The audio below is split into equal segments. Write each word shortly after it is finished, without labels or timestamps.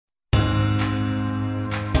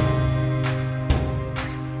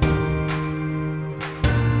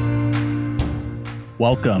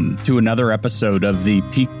Welcome to another episode of the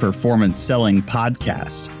Peak Performance Selling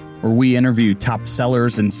Podcast, where we interview top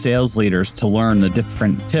sellers and sales leaders to learn the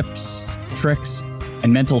different tips, tricks,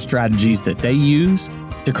 and mental strategies that they use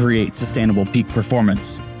to create sustainable peak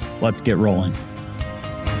performance. Let's get rolling.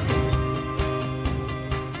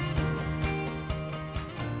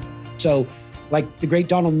 So, like the great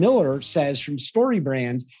Donald Miller says from Story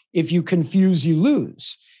Brands, if you confuse, you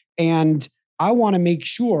lose. And I want to make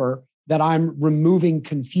sure that I'm removing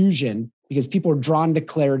confusion because people are drawn to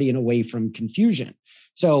clarity and away from confusion.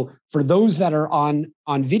 So for those that are on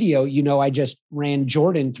video, you know, I just ran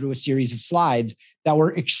Jordan through a series of slides that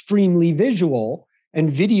were extremely visual,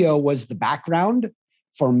 and video was the background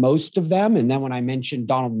for most of them. And then when I mentioned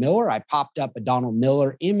Donald Miller, I popped up a Donald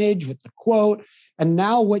Miller image with the quote. And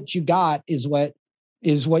now what you got is what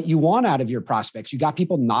you want out of your prospects. You got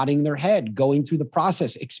people nodding their head, going through the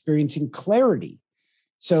process, experiencing clarity.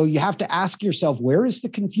 So you have to ask yourself, where is the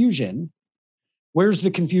confusion? Where's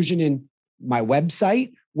the confusion in my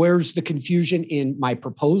website? Where's the confusion in my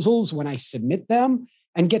proposals when I submit them?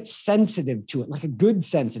 And get sensitive to it, like a good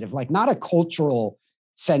sensitive, like not a cultural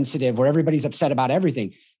sensitive where everybody's upset about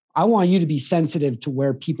everything. I want you to be sensitive to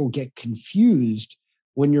where people get confused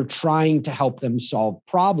when you're trying to help them solve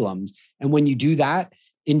problems. And when you do that,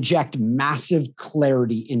 inject massive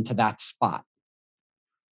clarity into that spot.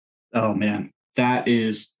 Oh, man. That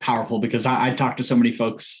is powerful because I talk to so many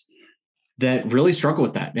folks that really struggle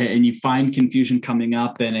with that, and you find confusion coming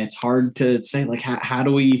up, and it's hard to say, like, how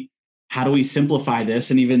do we simplify this?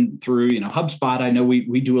 And even through, HubSpot, I know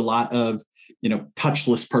we do a lot of,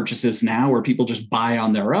 touchless purchases now where people just buy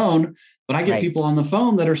on their own, but I get people on the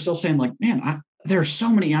phone that are still saying, like, man, there are so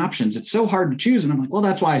many options. It's so hard to choose. And I'm like, well,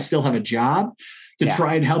 that's why I still have a job to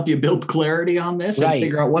try and help you build clarity on this and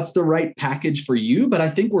figure out what's the right package for you. But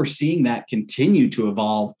I think we're seeing that continue to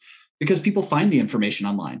evolve because people find the information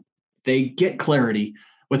online. They get clarity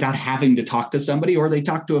without having to talk to somebody, or they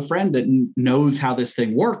talk to a friend that knows how this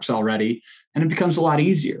thing works already, and it becomes a lot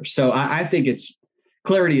easier. So I think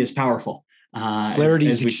clarity is powerful. Clarity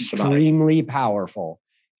is extremely powerful.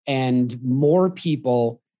 And more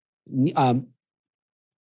people,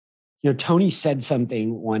 Tony said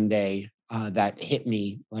something one day that hit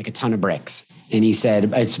me like a ton of bricks. And he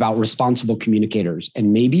said, it's about responsible communicators.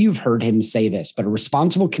 And maybe you've heard him say this, but a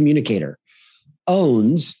responsible communicator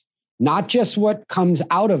owns not just what comes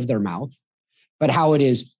out of their mouth, but how it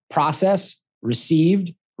is processed,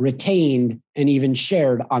 received, retained, and even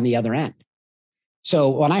shared on the other end. So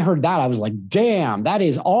when I heard that, I was like, damn, that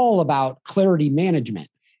is all about clarity management.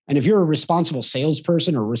 And if you're a responsible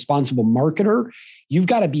salesperson or a responsible marketer, you've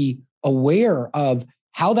got to be aware of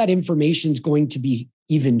how that information is going to be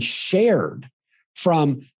even shared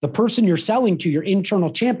from the person you're selling to, your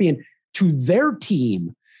internal champion, to their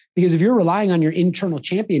team. Because if you're relying on your internal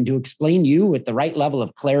champion to explain you with the right level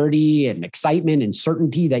of clarity and excitement and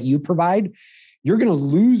certainty that you provide, you're going to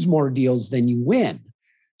lose more deals than you win.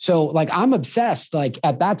 So like, I'm obsessed,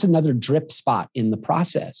 that's another drip spot in the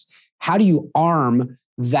process. How do you arm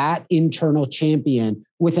that internal champion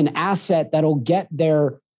with an asset that'll get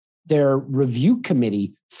their review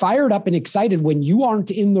committee fired up and excited when you aren't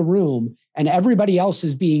in the room and everybody else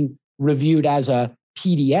is being reviewed as a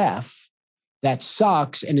PDF that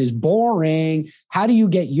sucks and is boring? How do you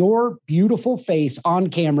get your beautiful face on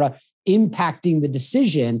camera impacting the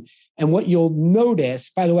decision? And what you'll notice,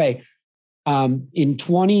 by the way, in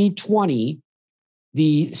 2020,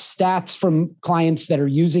 the stats from clients that are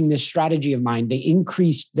using this strategy of mine, they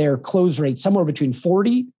increased their close rate somewhere between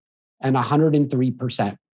 40 and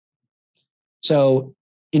 103%. So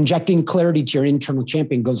injecting clarity to your internal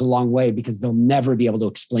champion goes a long way because they'll never be able to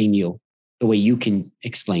explain you the way you can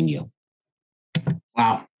explain you.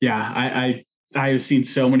 Wow. Yeah. I have seen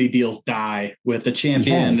so many deals die with a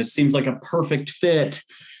champion that seems like a perfect fit,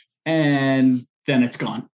 and then it's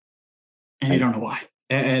gone and you don't know why.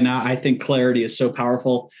 And I think clarity is so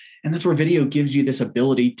powerful. And that's where video gives you this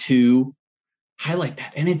ability to highlight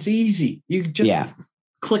that. And it's easy. You just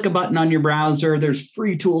click a button on your browser. There's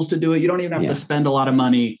free tools to do it. You don't even have to spend a lot of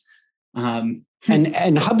money. And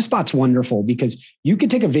HubSpot's wonderful because you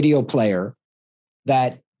could take a video player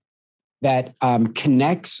that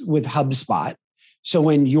connects with HubSpot. So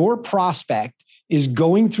when your prospect is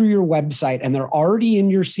going through your website and they're already in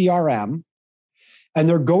your CRM, and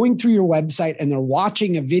they're going through your website and they're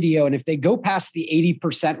watching a video, and if they go past the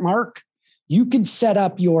 80% mark, you could set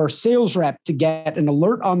up your sales rep to get an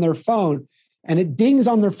alert on their phone, and it dings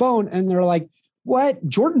on their phone and they're like, what?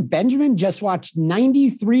 Jordan Benjamin just watched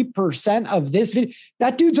 93% of this video.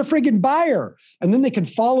 That dude's a friggin' buyer. And then they can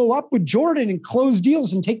follow up with Jordan and close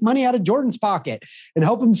deals and take money out of Jordan's pocket and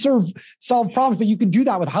help him solve problems. But you can do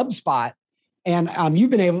that with HubSpot. And we've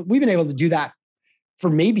been able to do that for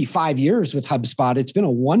maybe 5 years with HubSpot. It's been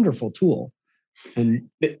a wonderful tool. And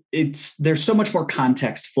there's so much more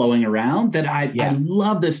context flowing around that I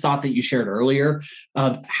love this thought that you shared earlier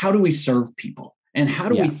of how do we serve people and how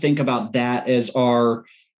do we think about that as our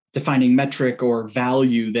defining metric or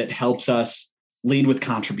value that helps us lead with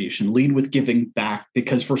contribution, lead with giving back,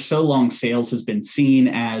 because for so long sales has been seen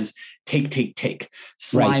as take,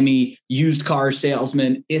 slimy, used car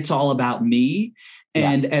salesman. It's all about me.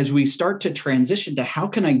 And as we start to transition to how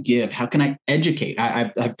can I give, how can I educate?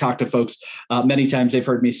 I've talked to folks many times. They've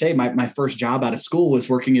heard me say my first job out of school was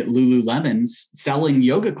working at Lululemon selling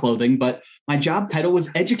yoga clothing, but my job title was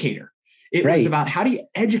educator. It was about how do you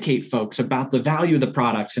educate folks about the value of the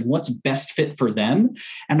products and what's best fit for them.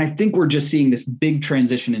 And I think we're just seeing this big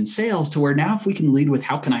transition in sales to where now if we can lead with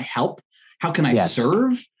how can I help, how can I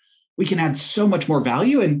serve, we can add so much more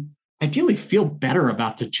value and ideally feel better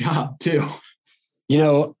about the job too. You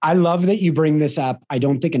know, I love that you bring this up. I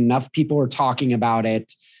don't think enough people are talking about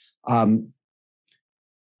it. When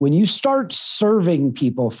you start serving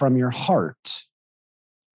people from your heart,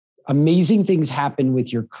 amazing things happen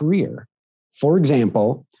with your career. For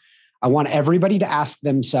example, I want everybody to ask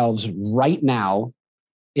themselves right now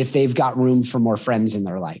if they've got room for more friends in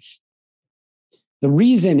their life. The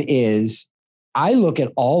reason is I look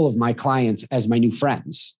at all of my clients as my new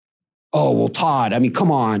friends. Oh, well, Todd, I mean,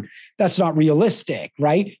 come on, that's not realistic,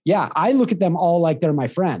 right? Yeah, I look at them all like they're my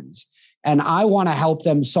friends and I want to help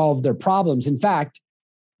them solve their problems. In fact,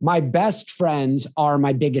 my best friends are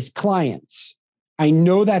my biggest clients. I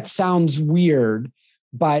know that sounds weird,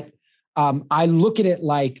 but I look at it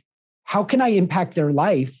like, how can I impact their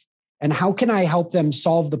life and how can I help them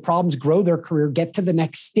solve the problems, grow their career, get to the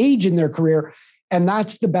next stage in their career? And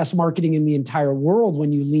that's the best marketing in the entire world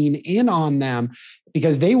when you lean in on them,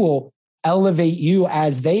 because they will elevate you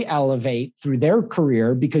as they elevate through their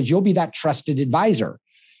career, because you'll be that trusted advisor.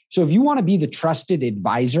 So if you want to be the trusted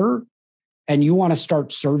advisor and you want to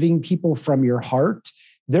start serving people from your heart,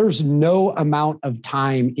 there's no amount of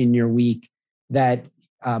time in your week that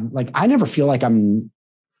I never feel like I'm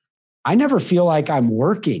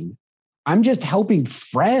working. I'm just helping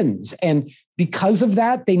friends. And because of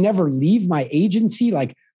that, they never leave my agency.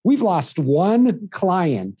 Like, we've lost one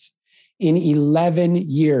client in 11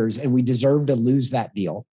 years, and we deserve to lose that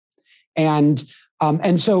deal. And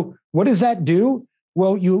so what does that do?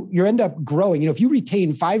 Well, you end up growing. You know, if you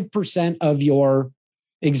retain 5% of your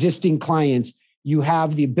existing clients, you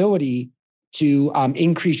have the ability to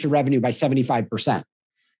increase your revenue by 75%.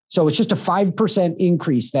 So it's just a 5%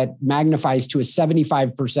 increase that magnifies to a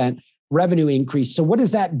 75% revenue increase. So what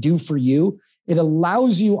does that do for you? It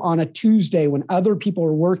allows you on a Tuesday when other people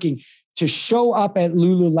are working to show up at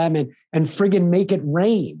Lululemon and friggin' make it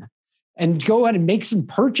rain and go ahead and make some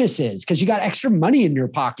purchases because you got extra money in your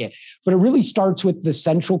pocket. But it really starts with the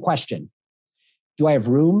central question: do I have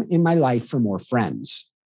room in my life for more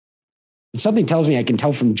friends? Something tells me, I can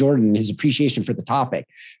tell from Jordan, his appreciation for the topic,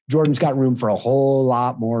 Jordan's got room for a whole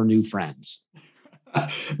lot more new friends.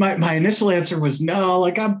 My initial answer was no,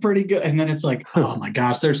 like I'm pretty good. And then it's like, oh my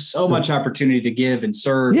gosh, there's so much opportunity to give and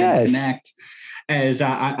serve and connect. As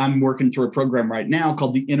I'm working through a program right now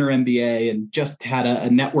called the Inner MBA, and just had a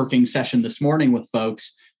networking session this morning with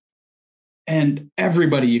folks. And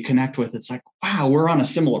everybody you connect with, it's like, wow, we're on a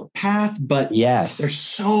similar path, but there's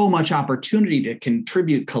so much opportunity to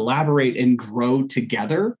contribute, collaborate, and grow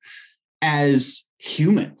together as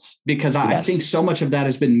humans, because I think so much of that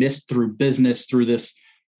has been missed through business, through this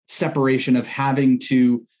separation of having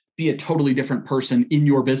to be a totally different person in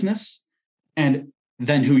your business and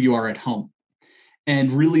then who you are at home.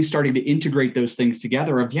 And really starting to integrate those things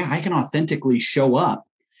together of, I can authentically show up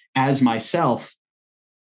as myself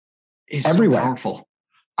is everywhere. So powerful.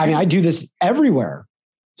 I mean, I do this everywhere.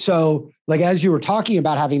 So like, as you were talking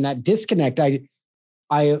about having that disconnect,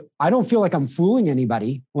 I don't feel like I'm fooling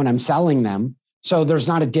anybody when I'm selling them. So there's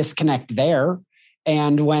not a disconnect there.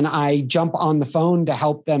 And when I jump on the phone to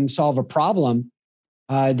help them solve a problem,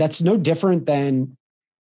 that's no different than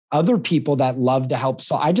other people that love to help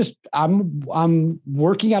solve. I'm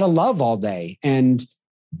working out of love all day, and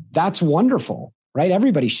that's wonderful, right?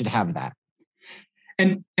 Everybody should have that.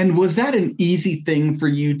 And was that an easy thing for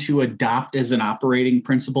you to adopt as an operating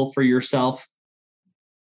principle for yourself?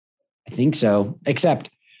 I think so. Except,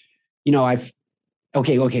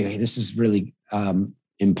 okay. This is really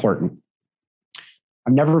important.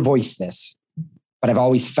 I've never voiced this, but I've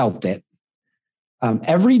always felt it.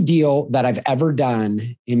 Every deal that I've ever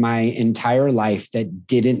done in my entire life that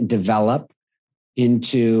didn't develop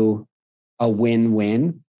into a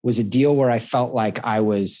win-win was a deal where I felt like I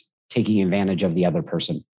was taking advantage of the other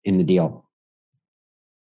person in the deal.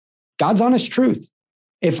 God's honest truth.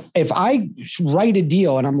 If I write a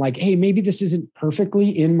deal and I'm like, hey, maybe this isn't perfectly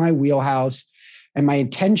in my wheelhouse and my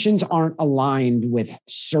intentions aren't aligned with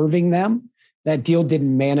serving them, that deal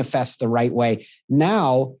didn't manifest the right way.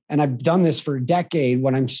 Now, and I've done this for a decade,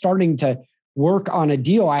 when I'm starting to work on a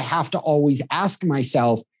deal, I have to always ask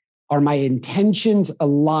myself, are my intentions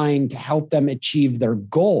aligned to help them achieve their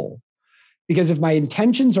goal? Because if my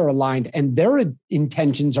intentions are aligned and their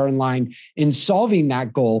intentions are aligned in solving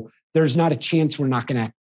that goal, there's not a chance we're not going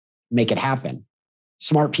to make it happen.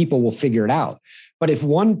 Smart people will figure it out. But if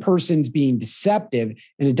one person's being deceptive,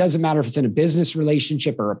 and it doesn't matter if it's in a business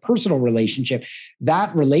relationship or a personal relationship,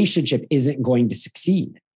 that relationship isn't going to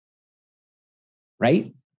succeed.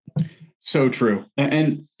 Right? So true.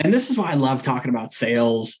 And this is why I love talking about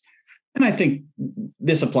sales. And I think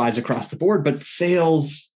this applies across the board, but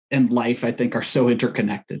sales and life, I think, are so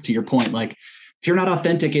interconnected. To your point, like if you're not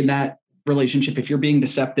authentic in that relationship, if you're being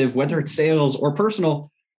deceptive, whether it's sales or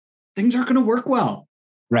personal, things aren't going to work well.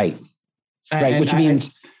 Right. Right. Which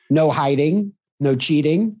means no hiding, no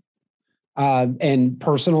cheating, and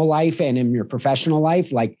personal life and in your professional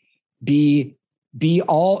life, like be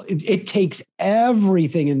all, it takes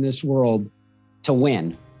everything in this world to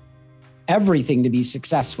win, everything to be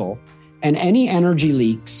successful. And any energy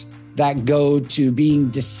leaks that go to being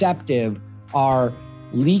deceptive are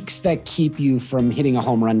leaks that keep you from hitting a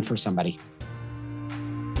home run for somebody.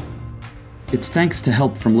 It's thanks to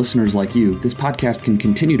help from listeners like you, this podcast can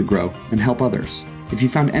continue to grow and help others. If you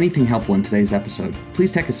found anything helpful in today's episode,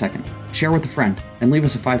 please take a second, share with a friend, and leave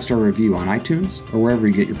us a 5-star review on iTunes or wherever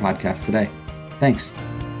you get your podcast today. Thanks.